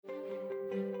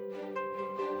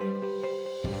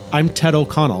I'm Ted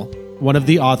O'Connell, one of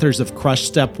the authors of Crush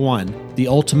Step 1, the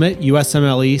ultimate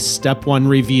USMLE Step 1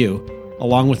 review,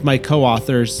 along with my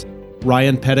co-authors,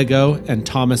 Ryan Pedigo and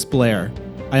Thomas Blair.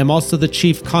 I am also the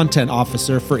Chief Content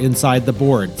Officer for Inside the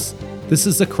Boards. This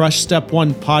is a Crush Step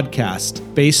 1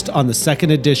 podcast based on the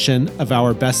second edition of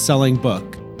our best-selling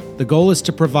book. The goal is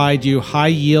to provide you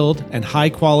high-yield and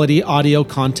high-quality audio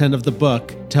content of the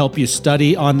book to help you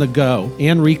study on the go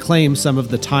and reclaim some of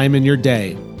the time in your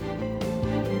day.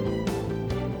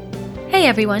 Hey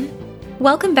everyone!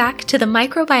 Welcome back to the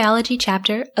Microbiology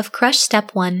chapter of Crush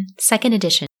Step 1, second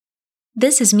edition.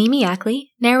 This is Mimi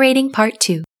Ackley, narrating Part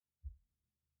 2.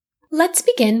 Let's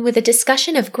begin with a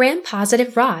discussion of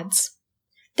gram-positive rods.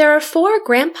 There are 4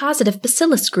 gram-positive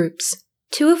bacillus groups,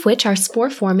 2 of which are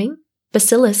spore-forming,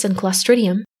 Bacillus and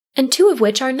Clostridium, and 2 of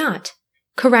which are not,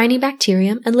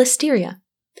 Corynebacterium and Listeria.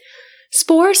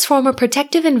 Spores form a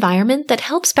protective environment that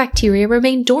helps bacteria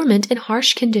remain dormant in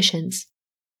harsh conditions.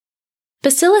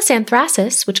 Bacillus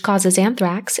anthracis, which causes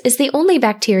anthrax, is the only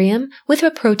bacterium with a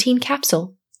protein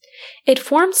capsule. It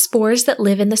forms spores that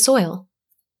live in the soil.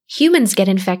 Humans get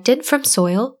infected from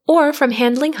soil or from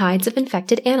handling hides of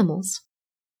infected animals.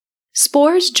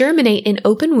 Spores germinate in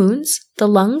open wounds, the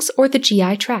lungs, or the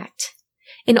GI tract.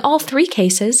 In all 3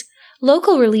 cases,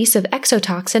 local release of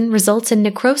exotoxin results in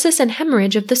necrosis and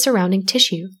hemorrhage of the surrounding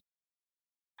tissue.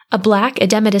 A black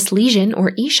edematous lesion,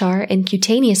 or ESHAR, in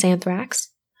cutaneous anthrax,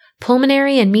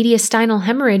 pulmonary and mediastinal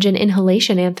hemorrhage in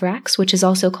inhalation anthrax, which is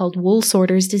also called wool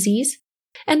sorter's disease,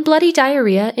 and bloody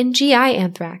diarrhea in GI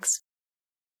anthrax.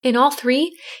 In all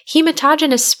 3,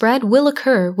 hematogenous spread will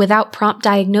occur without prompt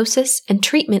diagnosis and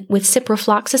treatment with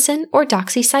ciprofloxacin or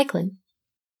doxycycline.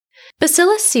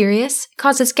 Bacillus cereus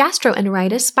causes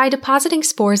gastroenteritis by depositing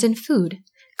spores in food,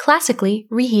 classically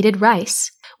reheated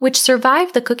rice, which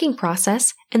survive the cooking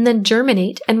process and then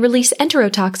germinate and release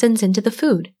enterotoxins into the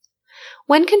food.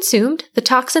 When consumed, the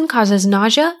toxin causes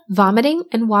nausea, vomiting,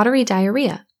 and watery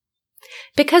diarrhea.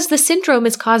 Because the syndrome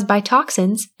is caused by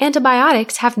toxins,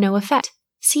 antibiotics have no effect.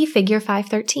 See Figure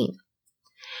 513.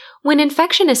 When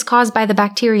infection is caused by the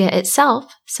bacteria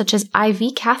itself, such as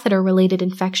IV catheter-related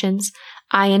infections,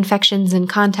 eye infections in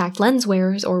contact lens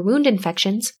wearers, or wound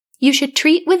infections, you should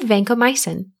treat with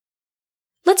vancomycin.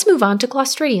 Let's move on to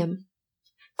Clostridium.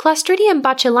 Clostridium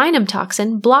botulinum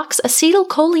toxin blocks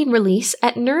acetylcholine release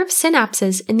at nerve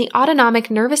synapses in the autonomic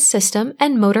nervous system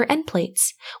and motor end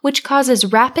plates, which causes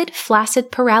rapid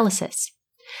flaccid paralysis.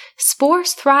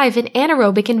 Spores thrive in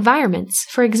anaerobic environments,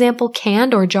 for example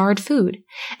canned or jarred food,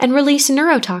 and release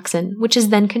neurotoxin, which is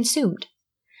then consumed.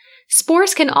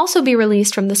 Spores can also be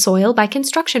released from the soil by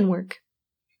construction work.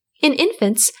 In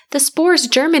infants, the spores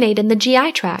germinate in the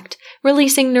GI tract,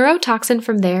 releasing neurotoxin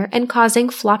from there and causing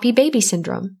floppy baby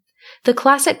syndrome. The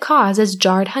classic cause is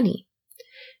jarred honey.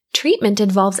 Treatment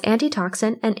involves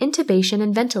antitoxin and intubation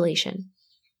and ventilation.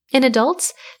 In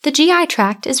adults, the GI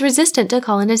tract is resistant to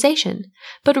colonization,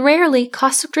 but rarely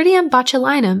Clostridium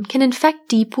botulinum can infect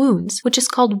deep wounds, which is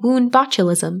called wound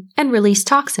botulism, and release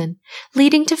toxin,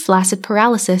 leading to flaccid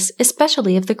paralysis,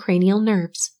 especially of the cranial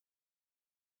nerves.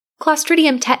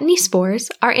 Clostridium tetani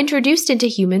spores are introduced into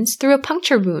humans through a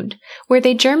puncture wound, where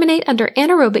they germinate under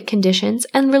anaerobic conditions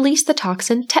and release the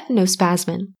toxin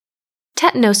tetanospasmin.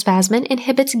 Tetanospasmin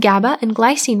inhibits GABA and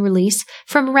glycine release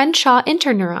from Renshaw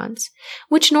interneurons,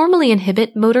 which normally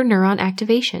inhibit motor neuron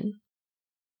activation.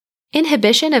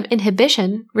 Inhibition of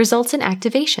inhibition results in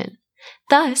activation.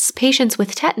 Thus, patients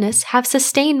with tetanus have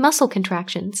sustained muscle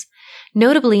contractions,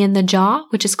 notably in the jaw,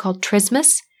 which is called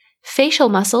trismus, facial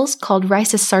muscles called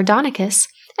rhizus sardonicus,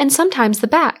 and sometimes the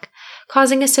back,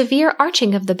 causing a severe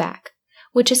arching of the back,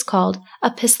 which is called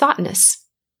opisthotonus.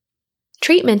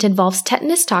 Treatment involves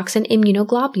tetanus toxin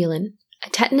immunoglobulin, a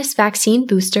tetanus vaccine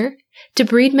booster,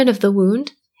 debridement of the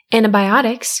wound,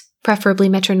 antibiotics, preferably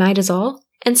metronidazole,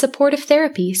 and supportive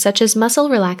therapy such as muscle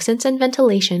relaxants and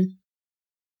ventilation.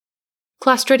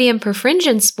 Clostridium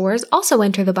perfringens spores also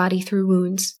enter the body through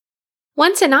wounds.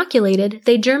 Once inoculated,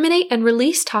 they germinate and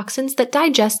release toxins that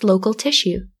digest local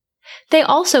tissue. They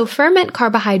also ferment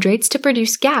carbohydrates to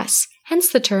produce gas, hence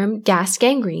the term gas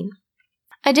gangrene.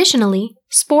 Additionally,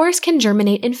 spores can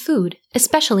germinate in food,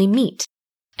 especially meat,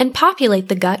 and populate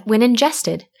the gut when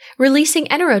ingested, releasing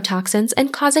enterotoxins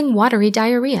and causing watery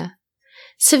diarrhea.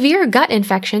 Severe gut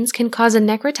infections can cause a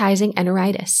necrotizing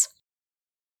enteritis.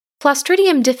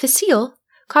 Clostridium difficile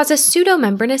causes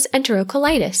pseudomembranous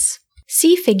enterocolitis.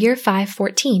 See Figure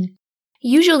 514.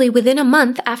 Usually within a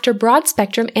month after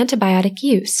broad-spectrum antibiotic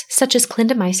use, such as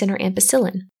clindamycin or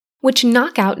ampicillin, which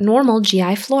knock out normal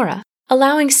GI flora,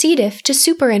 allowing C. diff to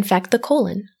superinfect the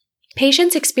colon.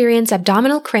 Patients experience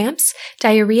abdominal cramps,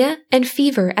 diarrhea, and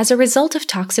fever as a result of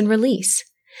toxin release.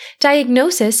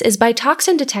 Diagnosis is by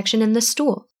toxin detection in the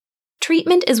stool.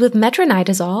 Treatment is with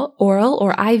metronidazole, oral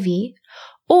or IV,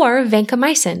 or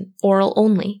vancomycin, oral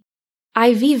only.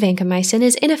 IV vancomycin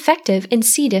is ineffective in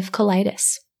C. diff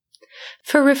colitis.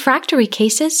 For refractory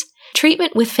cases,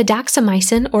 treatment with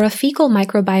fidaxomicin or a fecal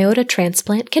microbiota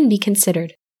transplant can be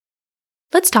considered.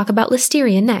 Let's talk about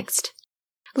Listeria next.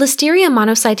 Listeria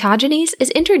monocytogenes is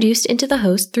introduced into the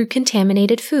host through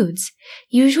contaminated foods,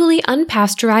 usually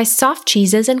unpasteurized soft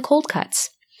cheeses and cold cuts.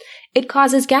 It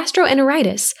causes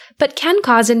gastroenteritis, but can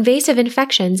cause invasive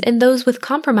infections in those with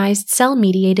compromised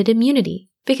cell-mediated immunity,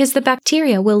 because the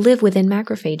bacteria will live within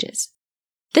macrophages.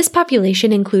 This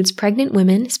population includes pregnant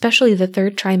women, especially the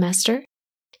third trimester,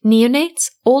 neonates,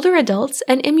 older adults,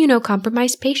 and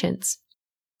immunocompromised patients.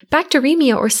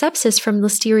 Bacteremia or sepsis from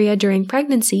Listeria during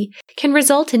pregnancy can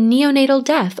result in neonatal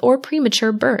death or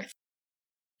premature birth.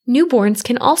 Newborns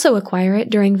can also acquire it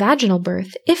during vaginal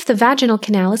birth if the vaginal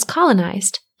canal is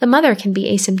colonized. The mother can be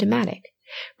asymptomatic,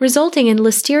 resulting in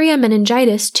Listeria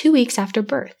meningitis 2 weeks after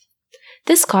birth.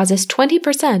 This causes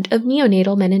 20% of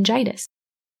neonatal meningitis.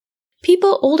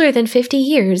 People older than 50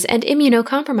 years and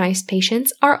immunocompromised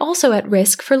patients are also at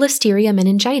risk for Listeria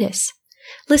meningitis.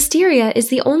 Listeria is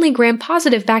the only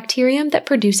gram-positive bacterium that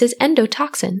produces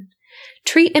endotoxin.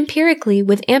 Treat empirically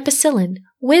with ampicillin,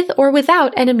 with or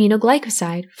without an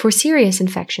aminoglycoside for serious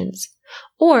infections,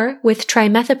 or with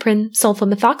trimethoprim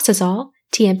sulfamethoxazole,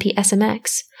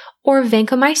 TMP-SMX, or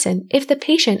vancomycin if the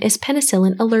patient is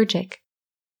penicillin allergic.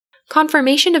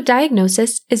 Confirmation of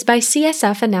diagnosis is by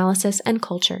CSF analysis and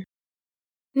culture.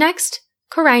 Next,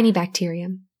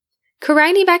 Corynebacterium.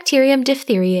 Corynebacterium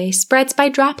diphtheriae spreads by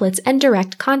droplets and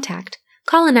direct contact,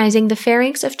 colonizing the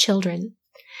pharynx of children.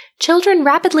 Children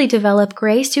rapidly develop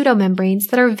gray pseudomembranes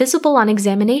that are visible on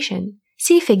examination.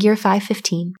 See Figure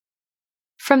 515.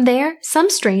 From there, some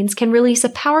strains can release a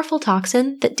powerful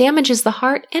toxin that damages the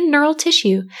heart and neural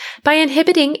tissue by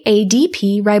inhibiting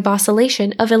ADP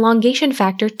ribosylation of elongation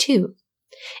factor 2,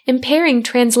 impairing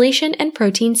translation and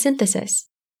protein synthesis.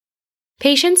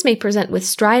 Patients may present with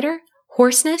stridor,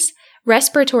 hoarseness,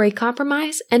 respiratory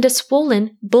compromise, and a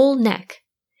swollen bull neck.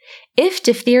 If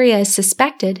diphtheria is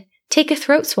suspected, take a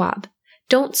throat swab.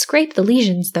 Don't scrape the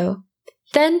lesions, though.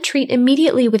 Then treat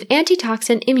immediately with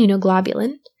antitoxin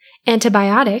immunoglobulin,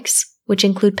 antibiotics, which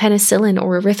include penicillin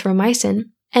or erythromycin,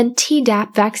 and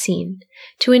Tdap vaccine,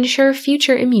 to ensure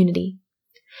future immunity.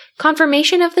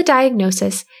 Confirmation of the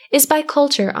diagnosis is by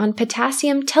culture on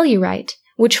potassium tellurite,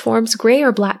 which forms gray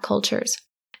or black cultures,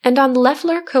 and on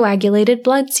Leffler coagulated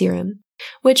blood serum,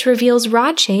 which reveals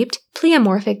rod-shaped,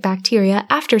 pleomorphic bacteria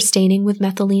after staining with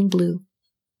methylene blue.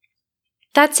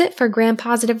 That's it for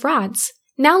gram-positive rods.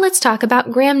 Now let's talk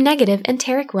about gram-negative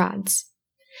enteric rods.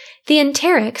 The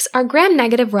enterics are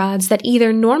gram-negative rods that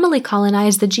either normally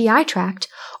colonize the GI tract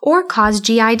or cause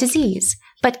GI disease,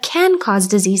 but can cause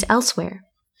disease elsewhere.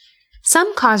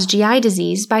 Some cause GI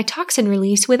disease by toxin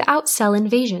release without cell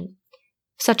invasion,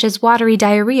 such as watery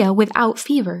diarrhea without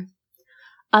fever.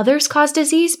 Others cause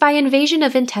disease by invasion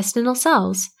of intestinal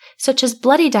cells, such as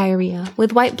bloody diarrhea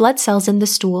with white blood cells in the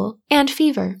stool and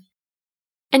fever.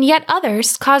 And yet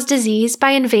others cause disease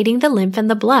by invading the lymph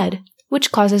and the blood,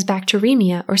 which causes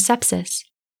bacteremia or sepsis.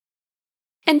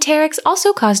 Enterics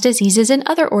also cause diseases in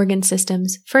other organ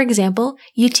systems, for example,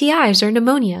 UTIs or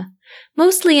pneumonia,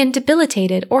 mostly in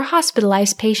debilitated or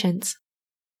hospitalized patients.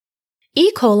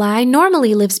 E. coli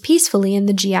normally lives peacefully in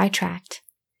the GI tract.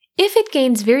 If it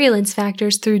gains virulence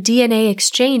factors through DNA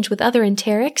exchange with other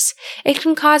enterics, it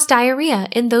can cause diarrhea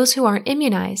in those who aren't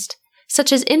immunized,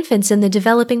 such as infants in the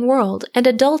developing world and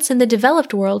adults in the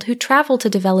developed world who travel to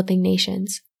developing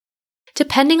nations.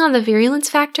 Depending on the virulence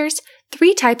factors,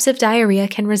 3 types of diarrhea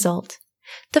can result.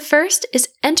 The first is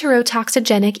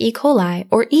enterotoxigenic E. coli,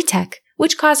 or ETEC,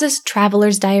 which causes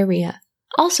traveler's diarrhea,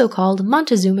 also called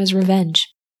Montezuma's revenge.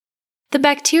 The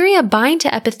bacteria bind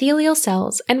to epithelial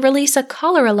cells and release a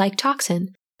cholera-like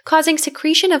toxin, causing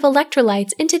secretion of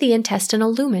electrolytes into the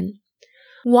intestinal lumen.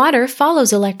 Water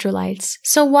follows electrolytes,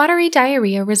 so watery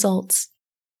diarrhea results.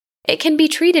 It can be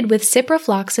treated with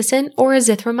ciprofloxacin or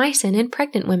azithromycin in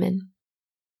pregnant women.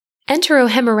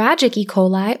 Enterohemorrhagic E.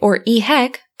 coli, or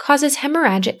EHEC, causes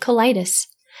hemorrhagic colitis.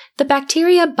 The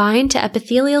bacteria bind to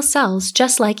epithelial cells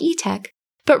just like ETEC,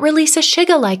 but release a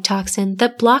Shiga-like toxin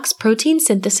that blocks protein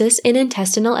synthesis in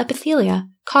intestinal epithelia,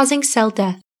 causing cell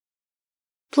death.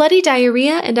 Bloody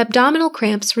diarrhea and abdominal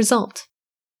cramps result.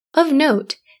 Of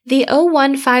note, the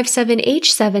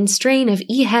 0157H7 strain of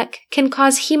EHEC can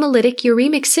cause hemolytic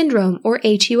uremic syndrome, or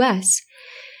HUS.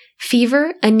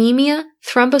 Fever, anemia,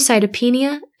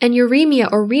 thrombocytopenia, and uremia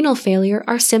or renal failure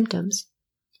are symptoms.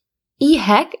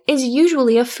 EHEC is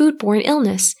usually a foodborne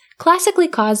illness, classically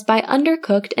caused by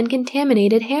undercooked and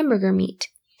contaminated hamburger meat.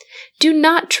 Do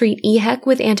not treat EHEC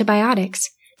with antibiotics.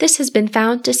 This has been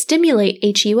found to stimulate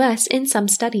HUS in some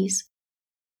studies.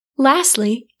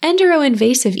 Lastly,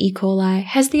 enteroinvasive E. coli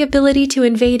has the ability to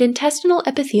invade intestinal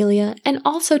epithelia and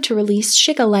also to release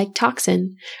Shiga-like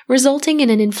toxin, resulting in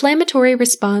an inflammatory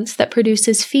response that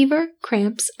produces fever,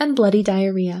 cramps, and bloody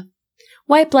diarrhea.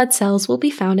 White blood cells will be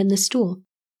found in the stool.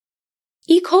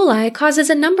 E. coli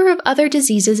causes a number of other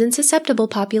diseases in susceptible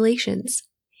populations.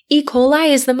 E. coli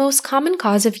is the most common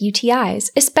cause of UTIs,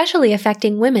 especially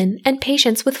affecting women and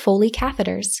patients with Foley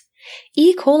catheters.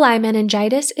 E. coli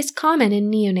meningitis is common in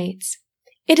neonates.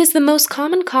 It is the most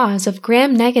common cause of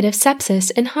gram-negative sepsis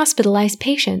in hospitalized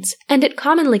patients, and it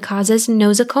commonly causes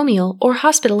nosocomial or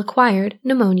hospital-acquired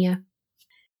pneumonia.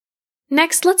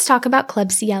 Next, let's talk about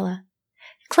Klebsiella.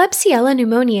 Klebsiella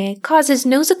pneumoniae causes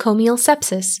nosocomial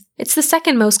sepsis. It's the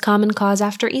second most common cause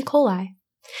after E. coli.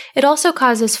 It also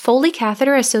causes Foley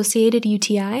catheter-associated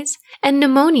UTIs and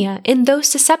pneumonia in those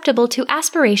susceptible to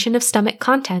aspiration of stomach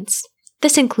contents.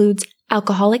 This includes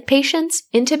alcoholic patients,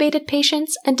 intubated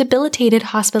patients, and debilitated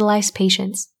hospitalized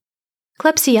patients.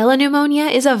 Klebsiella pneumonia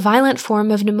is a violent form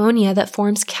of pneumonia that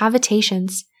forms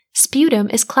cavitations. Sputum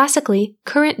is classically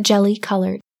currant jelly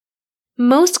colored.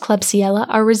 Most Klebsiella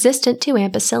are resistant to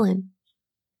ampicillin.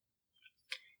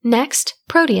 Next,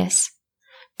 Proteus.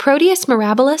 Proteus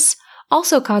mirabilis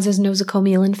also causes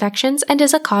nosocomial infections and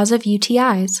is a cause of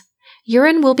UTIs.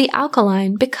 Urine will be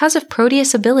alkaline because of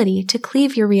Proteus' ability to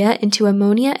cleave urea into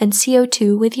ammonia and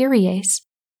CO2 with urease.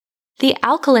 The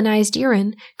alkalinized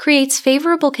urine creates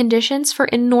favorable conditions for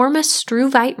enormous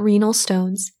struvite renal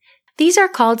stones. These are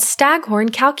called staghorn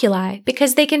calculi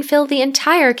because they can fill the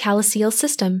entire calyceal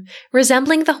system,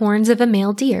 resembling the horns of a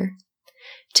male deer.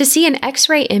 To see an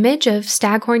X-ray image of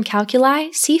staghorn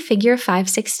calculi, see Figure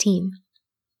 516.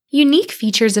 Unique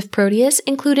features of Proteus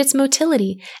include its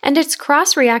motility and its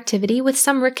cross-reactivity with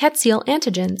some rickettsial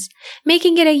antigens,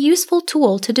 making it a useful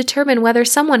tool to determine whether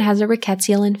someone has a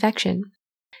rickettsial infection.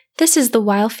 This is the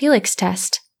Weil-Felix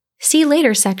test. See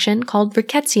later section called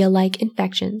rickettsia-like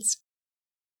infections.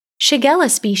 Shigella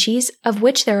species, of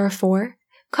which there are 4,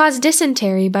 cause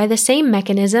dysentery by the same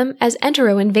mechanism as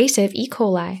enteroinvasive E.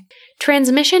 coli.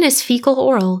 Transmission is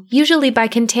fecal-oral, usually by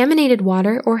contaminated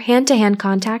water or hand-to-hand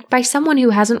contact by someone who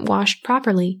hasn't washed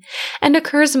properly, and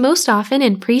occurs most often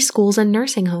in preschools and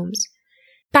nursing homes.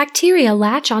 Bacteria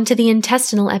latch onto the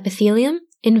intestinal epithelium,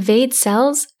 invade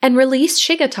cells, and release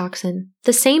Shiga toxin,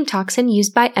 the same toxin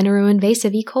used by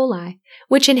enteroinvasive E. coli,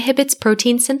 which inhibits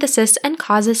protein synthesis and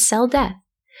causes cell death.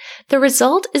 The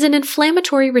result is an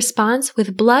inflammatory response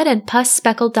with blood and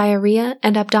pus-speckled diarrhea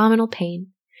and abdominal pain.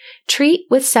 Treat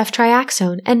with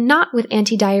ceftriaxone and not with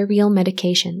antidiarrheal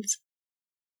medications.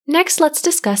 Next, let's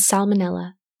discuss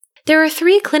Salmonella. There are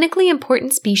 3 clinically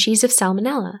important species of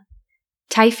Salmonella: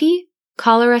 typhi,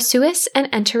 cholera suis,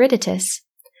 and enteriditis.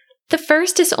 The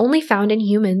first is only found in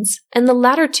humans, and the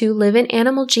latter 2 live in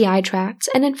animal GI tracts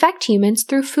and infect humans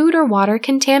through food or water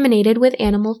contaminated with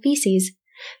animal feces.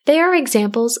 They are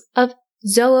examples of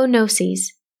zoonoses.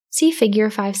 See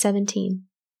Figure 517.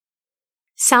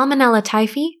 Salmonella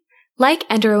typhi, like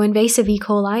enteroinvasive E.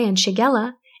 coli and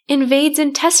Shigella, invades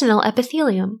intestinal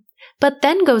epithelium, but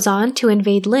then goes on to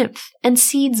invade lymph and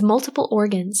seeds multiple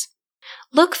organs.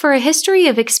 Look for a history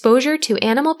of exposure to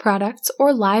animal products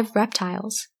or live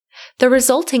reptiles. The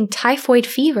resulting typhoid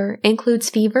fever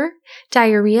includes fever,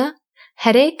 diarrhea,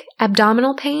 headache,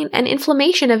 abdominal pain, and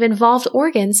inflammation of involved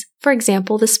organs, for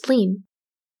example, the spleen.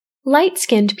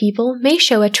 Light-skinned people may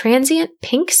show a transient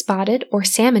pink-spotted or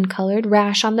salmon-colored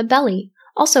rash on the belly,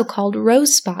 also called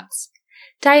rose spots.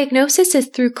 Diagnosis is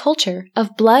through culture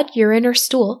of blood, urine, or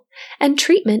stool, and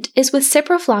treatment is with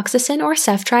ciprofloxacin or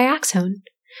ceftriaxone.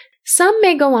 Some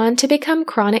may go on to become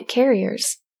chronic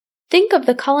carriers. Think of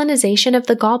the colonization of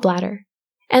the gallbladder,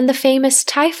 and the famous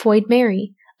Typhoid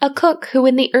Mary, a cook who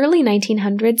in the early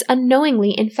 1900s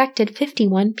unknowingly infected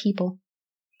 51 people.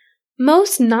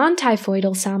 Most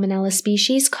non-typhoidal Salmonella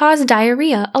species cause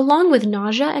diarrhea along with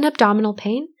nausea and abdominal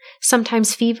pain,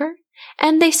 sometimes fever,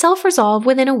 and they self-resolve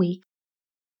within a week.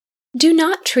 Do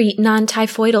not treat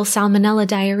non-typhoidal Salmonella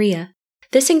diarrhea.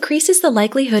 This increases the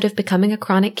likelihood of becoming a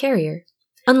chronic carrier,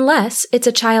 unless it's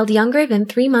a child younger than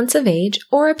 3 months of age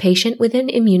or a patient with an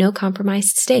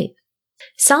immunocompromised state.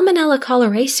 Salmonella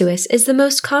cholerae suis is the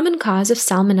most common cause of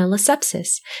Salmonella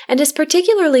sepsis and is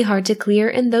particularly hard to clear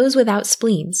in those without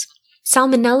spleens.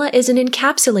 Salmonella is an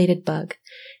encapsulated bug.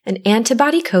 An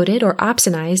antibody-coated or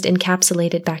opsonized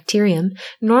encapsulated bacterium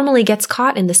normally gets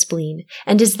caught in the spleen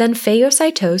and is then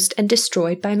phagocytosed and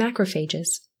destroyed by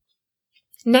macrophages.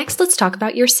 Next, let's talk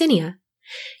about Yersinia.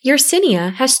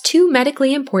 Yersinia has two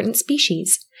medically important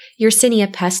species,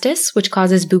 Yersinia pestis, which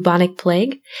causes bubonic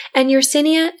plague, and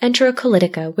Yersinia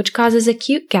enterocolitica, which causes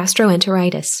acute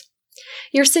gastroenteritis.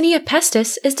 Yersinia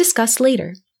pestis is discussed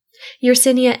later.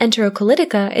 Yersinia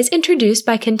enterocolitica is introduced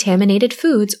by contaminated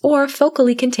foods or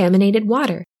focally contaminated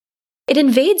water. It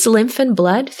invades lymph and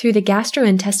blood through the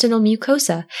gastrointestinal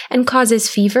mucosa and causes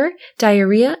fever,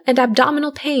 diarrhea, and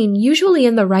abdominal pain, usually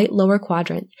in the right lower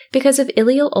quadrant, because of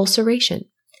ileal ulceration.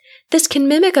 This can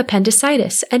mimic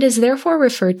appendicitis and is therefore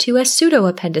referred to as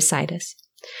pseudoappendicitis.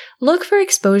 Look for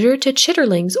exposure to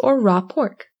chitterlings or raw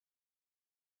pork.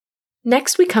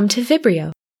 Next, we come to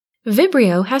Vibrio.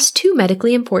 Vibrio has two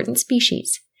medically important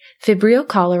species, Vibrio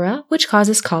cholera, which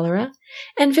causes cholera,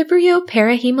 and Vibrio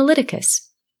parahemolyticus.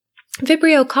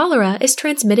 Vibrio cholera is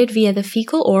transmitted via the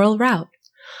fecal-oral route.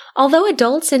 Although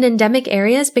adults in endemic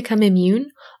areas become immune,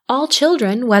 all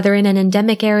children, whether in an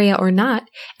endemic area or not,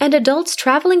 and adults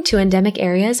traveling to endemic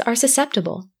areas are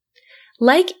susceptible.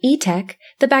 Like ETEC,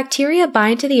 the bacteria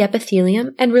bind to the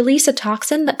epithelium and release a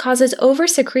toxin that causes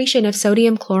oversecretion of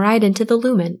sodium chloride into the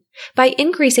lumen by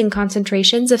increasing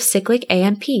concentrations of cyclic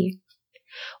AMP.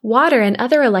 Water and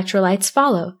other electrolytes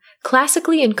follow,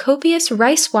 classically in copious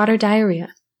rice water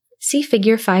diarrhea. See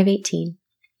Figure 518.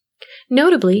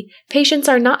 Notably, patients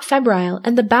are not febrile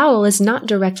and the bowel is not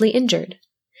directly injured.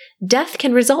 Death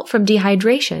can result from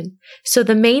dehydration, so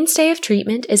the mainstay of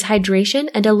treatment is hydration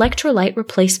and electrolyte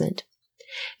replacement.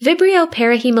 Vibrio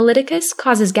parahemolyticus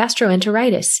causes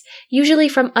gastroenteritis, usually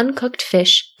from uncooked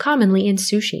fish, commonly in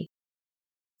sushi.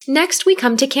 Next, we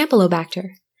come to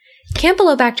Campylobacter.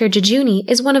 Campylobacter jejuni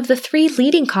is one of the 3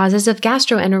 leading causes of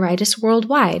gastroenteritis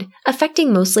worldwide,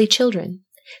 affecting mostly children.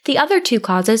 The other 2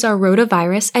 causes are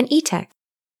rotavirus and ETEC.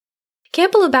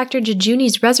 Campylobacter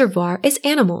jejuni's reservoir is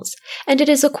animals, and it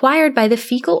is acquired by the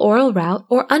fecal-oral route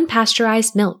or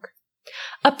unpasteurized milk.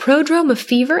 A prodrome of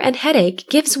fever and headache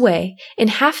gives way in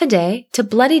half a day to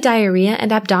bloody diarrhea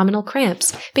and abdominal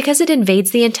cramps because it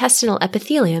invades the intestinal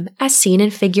epithelium, as seen in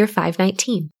Figure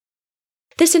 519.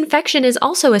 This infection is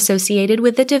also associated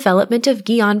with the development of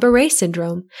Guillain-Barré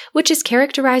syndrome, which is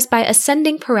characterized by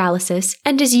ascending paralysis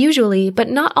and is usually, but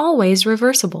not always,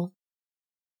 reversible.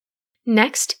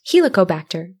 Next,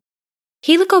 Helicobacter.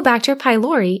 Helicobacter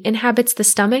pylori inhabits the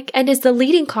stomach and is the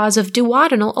leading cause of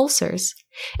duodenal ulcers.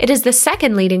 It is the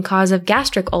second leading cause of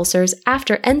gastric ulcers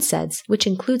after NSAIDs, which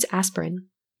includes aspirin.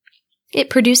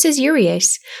 It produces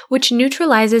urease, which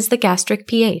neutralizes the gastric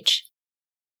pH.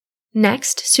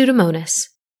 Next, Pseudomonas.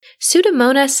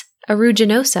 Pseudomonas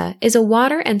aeruginosa is a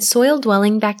water and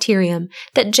soil-dwelling bacterium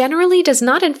that generally does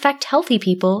not infect healthy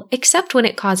people except when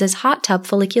it causes hot tub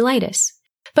folliculitis.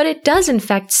 But it does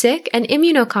infect sick and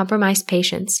immunocompromised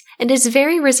patients and is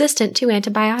very resistant to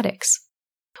antibiotics.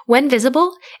 When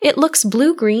visible, it looks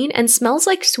blue-green and smells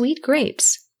like sweet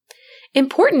grapes.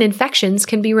 Important infections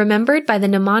can be remembered by the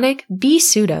mnemonic B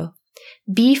pseudo.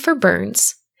 B for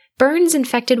burns. Burns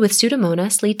infected with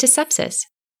Pseudomonas lead to sepsis.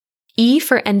 E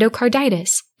for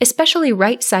endocarditis, especially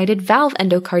right-sided valve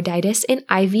endocarditis in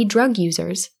IV drug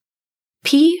users.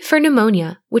 P for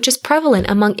pneumonia, which is prevalent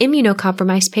among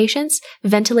immunocompromised patients,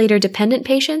 ventilator-dependent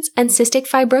patients, and cystic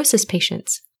fibrosis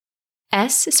patients.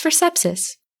 S is for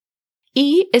sepsis.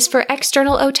 E is for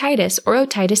external otitis or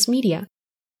otitis media,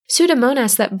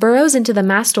 Pseudomonas that burrows into the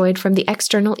mastoid from the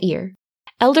external ear.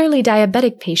 Elderly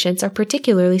diabetic patients are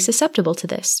particularly susceptible to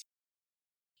this.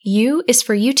 U is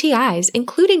for UTIs,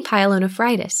 including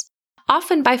pyelonephritis,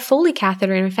 often by Foley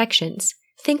catheter infections.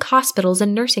 Think hospitals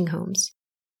and nursing homes.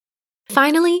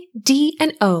 Finally, D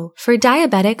and O for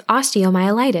diabetic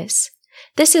osteomyelitis.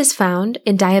 This is found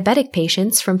in diabetic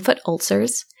patients from foot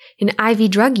ulcers, in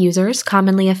IV drug users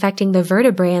commonly affecting the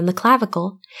vertebrae and the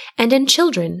clavicle, and in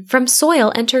children from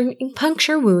soil entering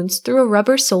puncture wounds through a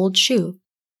rubber-soled shoe.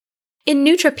 In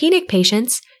neutropenic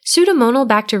patients, pseudomonal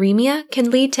bacteremia can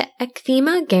lead to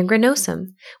ecthema gangrenosum,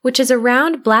 which is a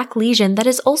round black lesion that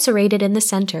is ulcerated in the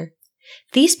center.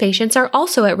 These patients are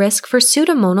also at risk for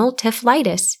pseudomonal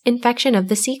typhlitis, infection of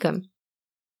the cecum.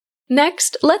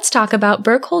 Next, let's talk about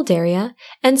Burkholderia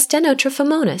and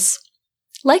Stenotrophomonas.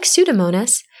 Like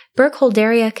Pseudomonas,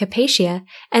 Burkholderia capacia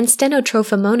and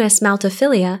Stenotrophomonas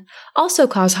maltophilia also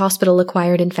cause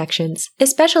hospital-acquired infections,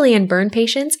 especially in burn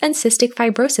patients and cystic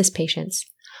fibrosis patients.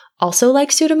 Also like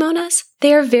Pseudomonas,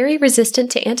 they are very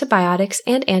resistant to antibiotics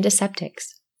and antiseptics.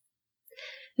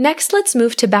 Next, let's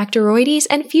move to Bacteroides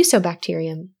and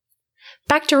Fusobacterium.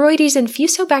 Bacteroides and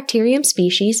Fusobacterium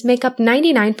species make up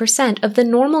 99% of the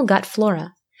normal gut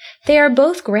flora. They are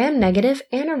both gram-negative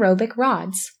anaerobic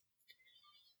rods.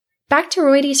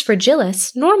 Bacteroides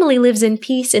fragilis normally lives in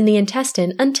peace in the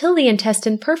intestine until the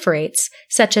intestine perforates,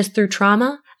 such as through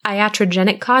trauma,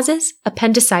 iatrogenic causes,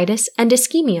 appendicitis, and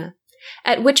ischemia,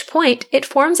 at which point it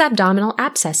forms abdominal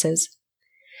abscesses.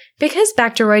 Because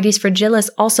Bacteroides fragilis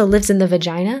also lives in the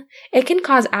vagina, it can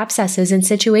cause abscesses in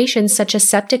situations such as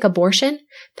septic abortion,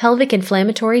 pelvic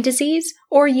inflammatory disease,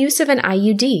 or use of an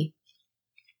IUD.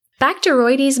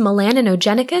 Bacteroides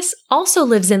melaninogenicus also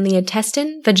lives in the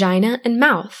intestine, vagina, and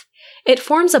mouth. It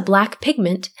forms a black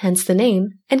pigment, hence the name,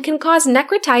 and can cause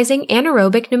necrotizing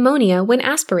anaerobic pneumonia when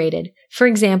aspirated, for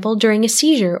example during a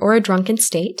seizure or a drunken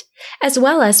state, as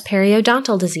well as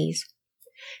periodontal disease.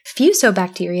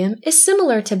 Fusobacterium is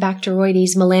similar to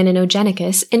Bacteroides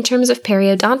melaninogenicus in terms of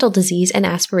periodontal disease and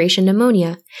aspiration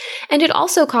pneumonia, and it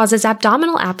also causes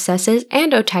abdominal abscesses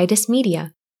and otitis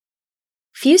media.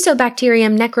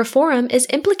 Fusobacterium necrophorum is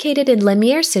implicated in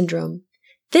Lemierre syndrome.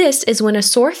 This is when a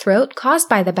sore throat caused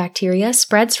by the bacteria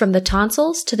spreads from the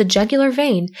tonsils to the jugular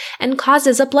vein and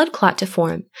causes a blood clot to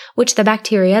form, which the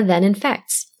bacteria then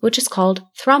infects, which is called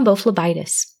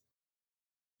thrombophlebitis.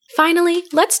 Finally,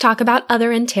 let's talk about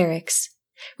other enterics.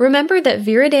 Remember that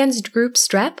Viridans group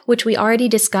strep, which we already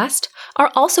discussed, are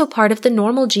also part of the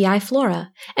normal GI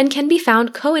flora and can be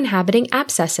found co-inhabiting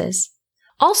abscesses.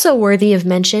 Also worthy of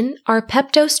mention are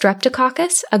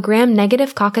Peptostreptococcus, a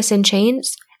gram-negative coccus in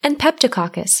chains, and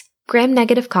Peptococcus,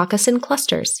 gram-negative coccus in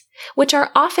clusters, which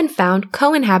are often found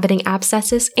co-inhabiting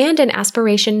abscesses and in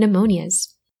aspiration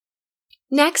pneumonias.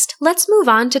 Next, let's move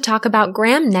on to talk about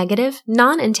gram-negative,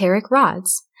 non-enteric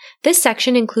rods. This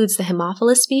section includes the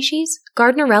Haemophilus species,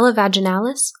 Gardnerella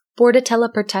vaginalis, Bordetella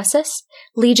pertussis,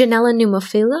 Legionella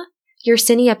pneumophila,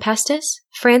 Yersinia pestis,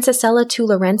 Francisella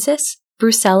tularensis,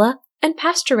 Brucella, and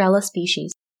Pastorella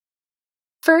species.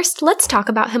 First, let's talk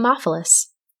about Haemophilus.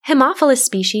 Haemophilus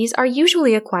species are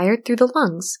usually acquired through the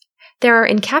lungs. There are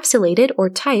encapsulated or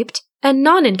typed and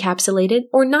non-encapsulated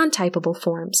or non-typable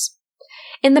forms.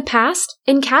 In the past,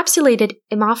 encapsulated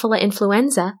Haemophila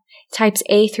influenza, types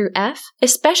A through F,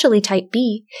 especially type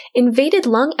B, invaded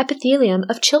lung epithelium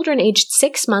of children aged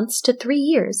 6 months to 3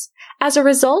 years as a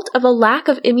result of a lack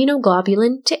of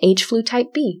immunoglobulin to H-flu type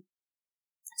B.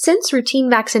 Since routine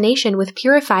vaccination with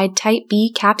purified type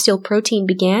B capsule protein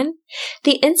began,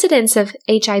 the incidence of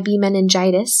HIB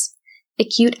meningitis,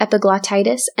 acute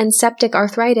epiglottitis, and septic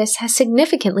arthritis has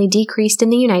significantly decreased in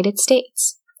the United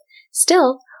States.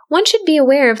 Still, one should be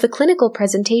aware of the clinical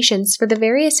presentations for the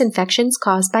various infections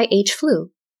caused by H-flu.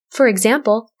 For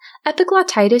example,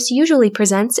 epiglottitis usually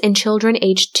presents in children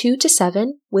aged 2 to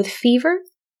 7 with fever,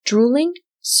 drooling,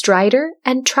 stridor,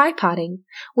 and tripoding,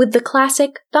 with the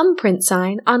classic thumbprint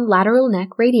sign on lateral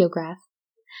neck radiograph.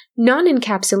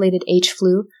 Non-encapsulated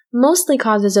H-flu mostly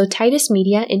causes otitis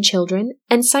media in children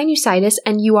and sinusitis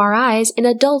and URIs in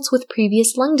adults with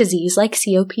previous lung disease like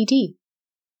COPD.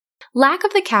 Lack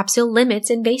of the capsule limits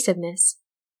invasiveness.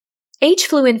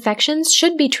 H-flu infections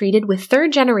should be treated with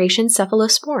third-generation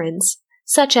cephalosporins,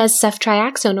 such as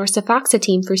ceftriaxone or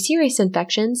cefoxitin for serious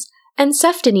infections, and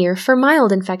cefdinir for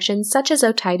mild infections such as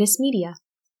otitis media.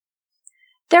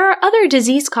 There are other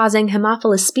disease-causing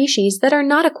Haemophilus species that are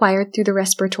not acquired through the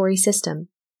respiratory system.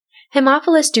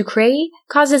 Haemophilus ducreyi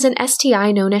causes an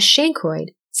STI known as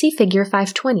chancroid, see figure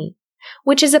 520,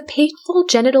 which is a painful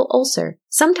genital ulcer,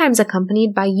 sometimes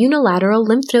accompanied by unilateral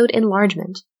lymph node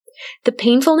enlargement. The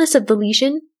painfulness of the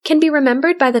lesion can be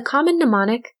remembered by the common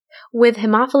mnemonic, with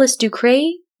Haemophilus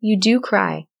ducreyi, you do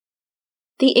cry.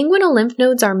 The inguinal lymph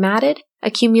nodes are matted,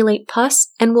 accumulate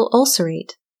pus, and will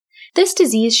ulcerate. This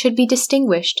disease should be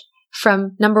distinguished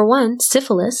from, number 1,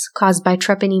 syphilis, caused by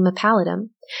Treponema pallidum,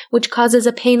 which causes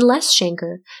a painless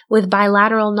chancre with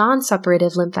bilateral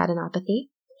non-suppurative lymphadenopathy.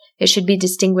 It should be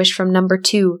distinguished from number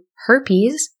 2,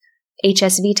 herpes,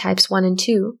 HSV types 1 and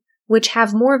 2, which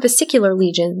have more vesicular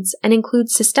lesions and include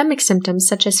systemic symptoms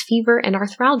such as fever and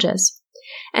arthralgias,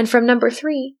 and from number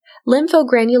 3,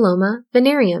 lymphogranuloma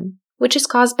venereum, which is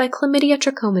caused by Chlamydia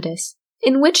trachomatis,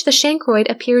 in which the chancroid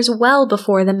appears well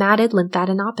before the matted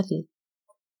lymphadenopathy.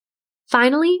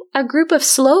 Finally, a group of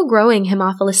slow-growing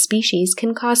Haemophilus species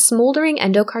can cause smoldering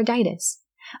endocarditis.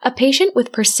 A patient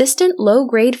with persistent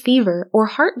low-grade fever or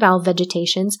heart valve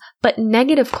vegetations but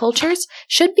negative cultures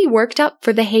should be worked up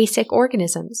for the Hay-sick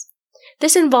organisms.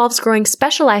 This involves growing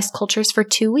specialized cultures for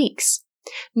 2 weeks.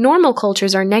 Normal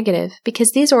cultures are negative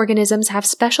because these organisms have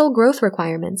special growth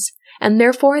requirements, and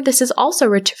therefore this is also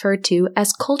referred to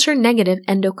as culture-negative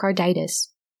endocarditis.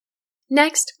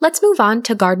 Next, let's move on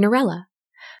to Gardnerella.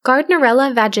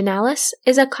 Gardnerella vaginalis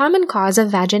is a common cause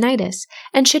of vaginitis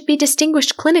and should be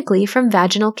distinguished clinically from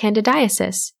vaginal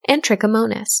candidiasis and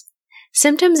trichomonas.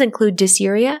 Symptoms include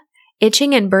dysuria,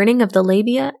 itching and burning of the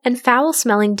labia, and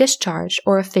foul-smelling discharge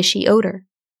or a fishy odor.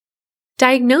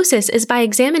 Diagnosis is by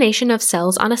examination of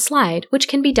cells on a slide, which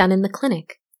can be done in the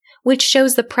clinic, which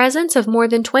shows the presence of more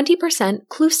than 20%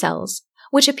 clue cells,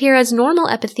 which appear as normal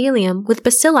epithelium with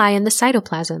bacilli in the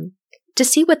cytoplasm. To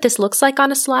see what this looks like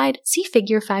on a slide, see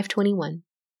Figure 521.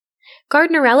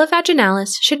 Gardnerella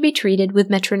vaginalis should be treated with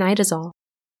metronidazole.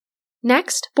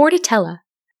 Next, Bordetella.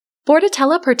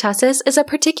 Bordetella pertussis is a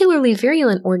particularly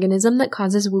virulent organism that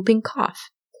causes whooping cough.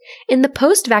 In the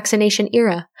post-vaccination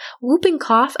era, whooping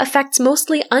cough affects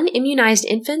mostly unimmunized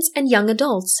infants and young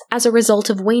adults as a result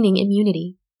of waning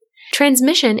immunity.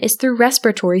 Transmission is through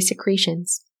respiratory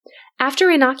secretions. After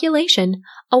inoculation,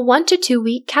 a 1 to 2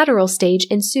 week catarrhal stage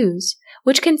ensues,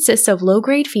 which consists of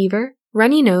low-grade fever,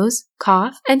 runny nose,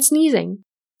 cough, and sneezing,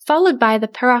 followed by the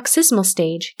paroxysmal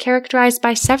stage, characterized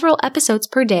by several episodes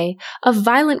per day of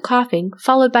violent coughing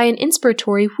followed by an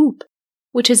inspiratory whoop,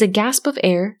 which is a gasp of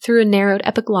air through a narrowed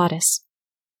epiglottis.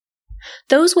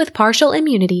 Those with partial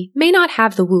immunity may not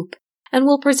have the whoop and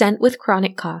will present with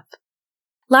chronic cough.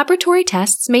 Laboratory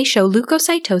tests may show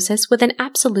leukocytosis with an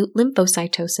absolute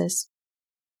lymphocytosis.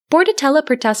 Bordetella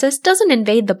pertussis doesn't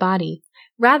invade the body.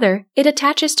 Rather, it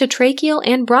attaches to tracheal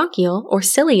and bronchial or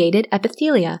ciliated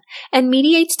epithelia and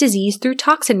mediates disease through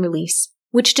toxin release,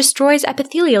 which destroys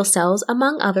epithelial cells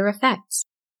among other effects.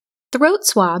 Throat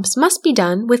swabs must be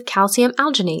done with calcium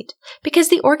alginate because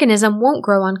the organism won't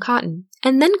grow on cotton,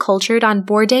 and then cultured on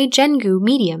Bordet Gengu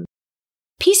medium.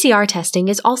 PCR testing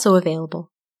is also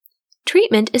available.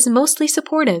 Treatment is mostly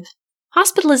supportive.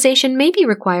 Hospitalization may be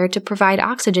required to provide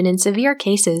oxygen in severe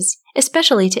cases,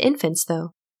 especially to infants,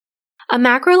 though. A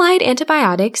macrolide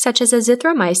antibiotic such as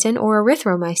azithromycin or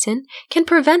erythromycin can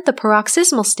prevent the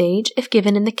paroxysmal stage if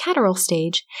given in the catarrhal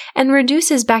stage and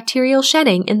reduces bacterial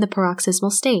shedding in the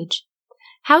paroxysmal stage.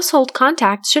 Household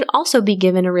contacts should also be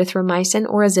given erythromycin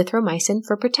or azithromycin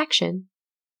for protection.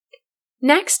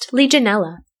 Next,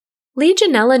 Legionella.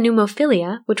 Legionella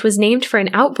pneumophilia, which was named for an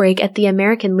outbreak at the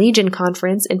American Legion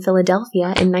Conference in Philadelphia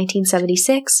in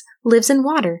 1976, lives in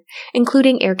water,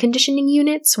 including air conditioning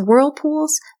units,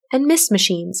 whirlpools, and mist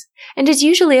machines, and is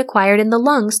usually acquired in the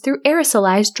lungs through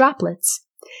aerosolized droplets.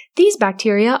 These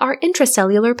bacteria are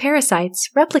intracellular parasites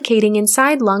replicating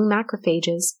inside lung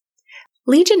macrophages.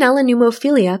 Legionella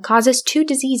pneumophilia causes 2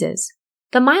 diseases.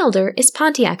 The milder is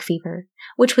Pontiac fever,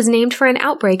 which was named for an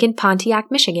outbreak in Pontiac,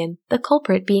 Michigan, the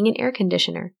culprit being an air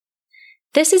conditioner.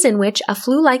 This is in which a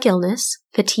flu-like illness,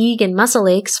 fatigue and muscle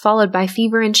aches followed by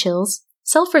fever and chills,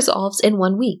 self-resolves in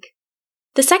 1 week.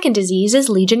 The second disease is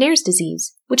Legionnaire's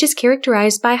disease, which is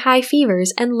characterized by high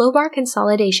fevers and lobar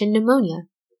consolidation pneumonia.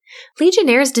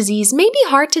 Legionnaire's disease may be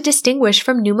hard to distinguish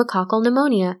from pneumococcal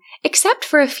pneumonia, except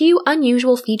for a few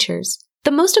unusual features.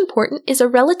 The most important is a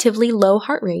relatively low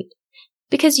heart rate,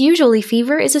 because usually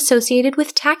fever is associated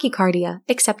with tachycardia,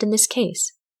 except in this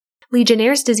case.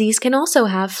 Legionnaire's disease can also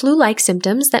have flu-like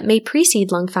symptoms that may precede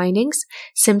lung findings,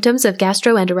 symptoms of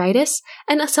gastroenteritis,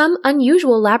 and some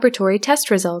unusual laboratory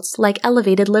test results like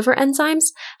elevated liver enzymes,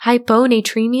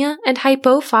 hyponatremia, and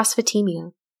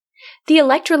hypophosphatemia. The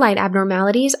electrolyte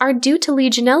abnormalities are due to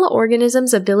Legionella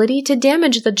organisms' ability to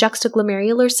damage the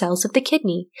juxtaglomerular cells of the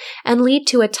kidney and lead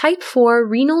to a type 4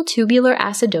 renal tubular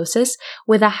acidosis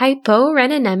with a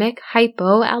hyporeninemic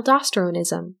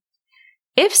hypoaldosteronism.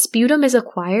 If sputum is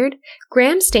acquired,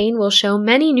 Gram stain will show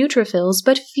many neutrophils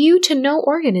but few to no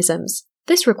organisms.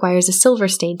 This requires a silver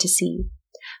stain to see.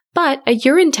 But a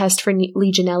urine test for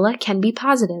Legionella can be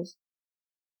positive.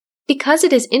 Because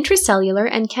it is intracellular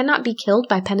and cannot be killed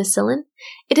by penicillin,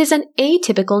 it is an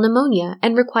atypical pneumonia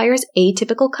and requires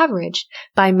atypical coverage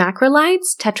by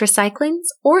macrolides, tetracyclines,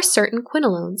 or certain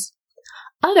quinolones.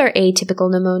 Other atypical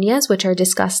pneumonias, which are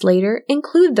discussed later,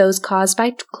 include those caused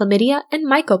by chlamydia and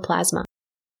mycoplasma.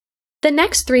 The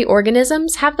next 3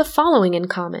 organisms have the following in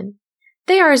common.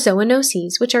 They are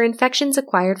zoonoses, which are infections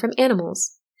acquired from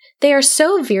animals. They are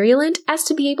so virulent as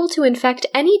to be able to infect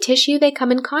any tissue they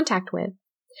come in contact with.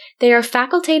 They are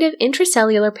facultative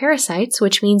intracellular parasites,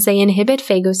 which means they inhibit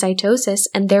phagocytosis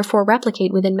and therefore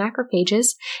replicate within macrophages,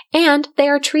 and they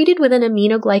are treated with an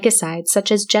aminoglycoside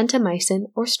such as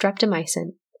gentamicin or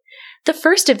streptomycin. The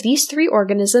first of these 3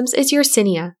 organisms is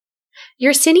Yersinia.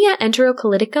 Yersinia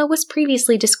enterocollitica was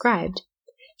previously described.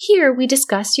 Here we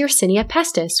discuss Yersinia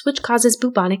pestis, which causes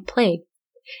bubonic plague.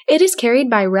 It is carried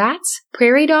by rats,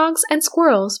 prairie dogs, and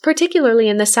squirrels, particularly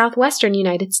in the southwestern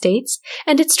United States,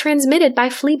 and it's transmitted by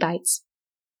flea bites.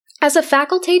 As a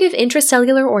facultative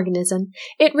intracellular organism,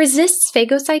 it resists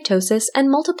phagocytosis and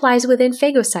multiplies within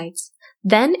phagocytes.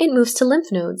 Then it moves to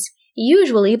lymph nodes,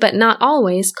 usually but not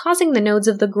always causing the nodes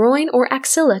of the groin or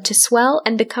axilla to swell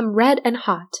and become red and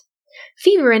hot.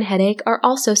 Fever and headache are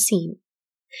also seen.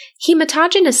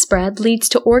 Hematogenous spread leads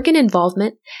to organ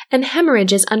involvement and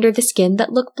hemorrhages under the skin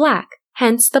that look black,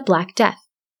 hence the Black Death.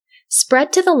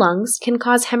 Spread to the lungs can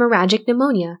cause hemorrhagic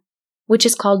pneumonia, which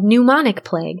is called pneumonic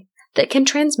plague, that can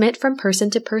transmit from person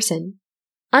to person.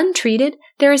 Untreated,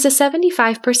 there is a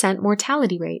 75%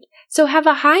 mortality rate, so have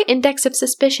a high index of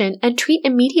suspicion and treat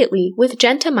immediately with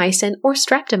gentamicin or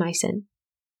streptomycin.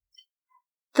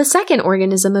 The second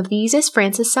organism of these is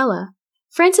Francisella.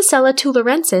 Francisella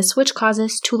tularensis, which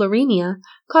causes tularemia,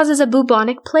 causes a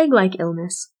bubonic plague-like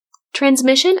illness.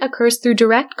 Transmission occurs through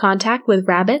direct contact with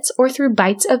rabbits or through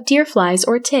bites of deer flies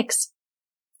or ticks.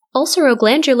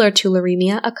 Ulceroglandular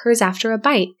tularemia occurs after a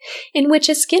bite, in which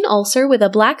a skin ulcer with a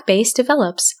black base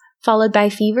develops, followed by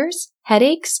fevers,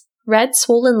 headaches, red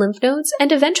swollen lymph nodes,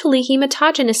 and eventually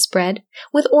hematogenous spread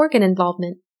with organ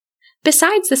involvement.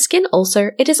 Besides the skin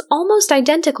ulcer, it is almost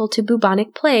identical to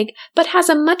bubonic plague, but has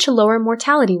a much lower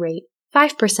mortality rate,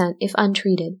 5% if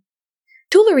untreated.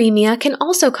 Tularemia can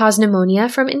also cause pneumonia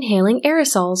from inhaling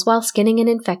aerosols while skinning an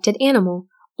infected animal,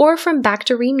 or from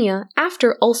bacteremia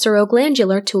after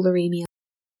ulceroglandular tularemia.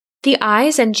 The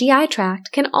eyes and GI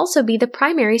tract can also be the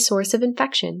primary source of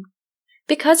infection.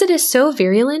 Because it is so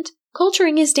virulent,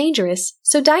 culturing is dangerous,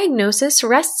 so diagnosis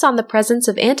rests on the presence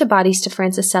of antibodies to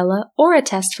Francisella or a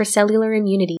test for cellular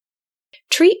immunity.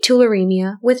 Treat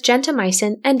tularemia with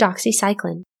gentamicin and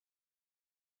doxycycline.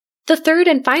 The third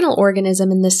and final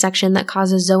organism in this section that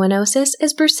causes zoonosis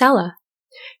is Brucella.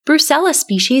 Brucella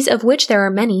species, of which there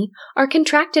are many, are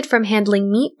contracted from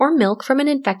handling meat or milk from an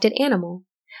infected animal.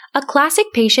 A classic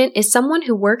patient is someone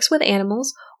who works with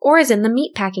animals or is in the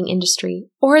meatpacking industry,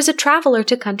 or is a traveler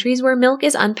to countries where milk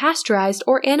is unpasteurized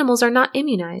or animals are not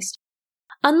immunized.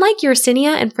 Unlike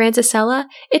Yersinia and Francisella,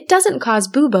 it doesn't cause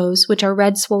buboes, which are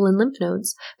red swollen lymph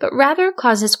nodes, but rather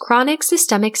causes chronic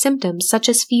systemic symptoms such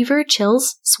as fever,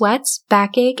 chills, sweats,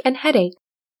 backache, and headache.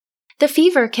 The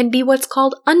fever can be what's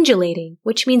called undulating,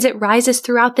 which means it rises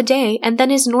throughout the day and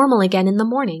then is normal again in the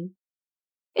morning.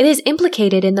 It is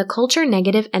implicated in the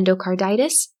culture-negative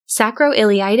endocarditis,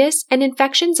 sacroiliitis, and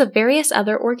infections of various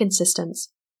other organ systems.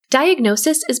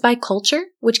 Diagnosis is by culture,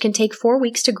 which can take 4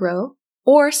 weeks to grow,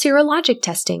 or serologic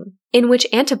testing, in which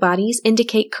antibodies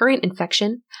indicate current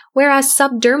infection, whereas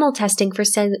subdermal testing for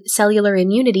cellular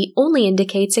immunity only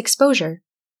indicates exposure.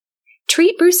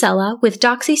 Treat Brucella with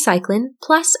doxycycline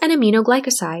plus an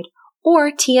aminoglycoside,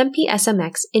 or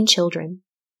TMP-SMX in children.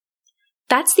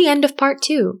 That's the end of Part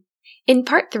 2. In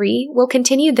Part 3, we'll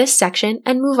continue this section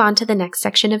and move on to the next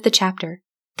section of the chapter.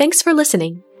 Thanks for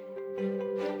listening.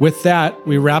 With that,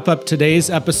 we wrap up today's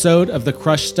episode of the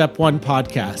Crush Step 1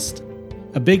 podcast.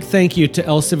 A big thank you to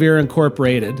Elsevier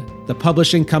Incorporated, the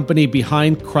publishing company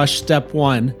behind Crush Step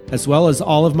 1, as well as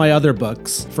all of my other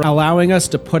books, for allowing us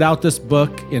to put out this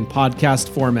book in podcast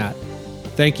format.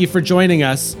 Thank you for joining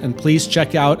us, and please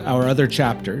check out our other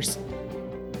chapters.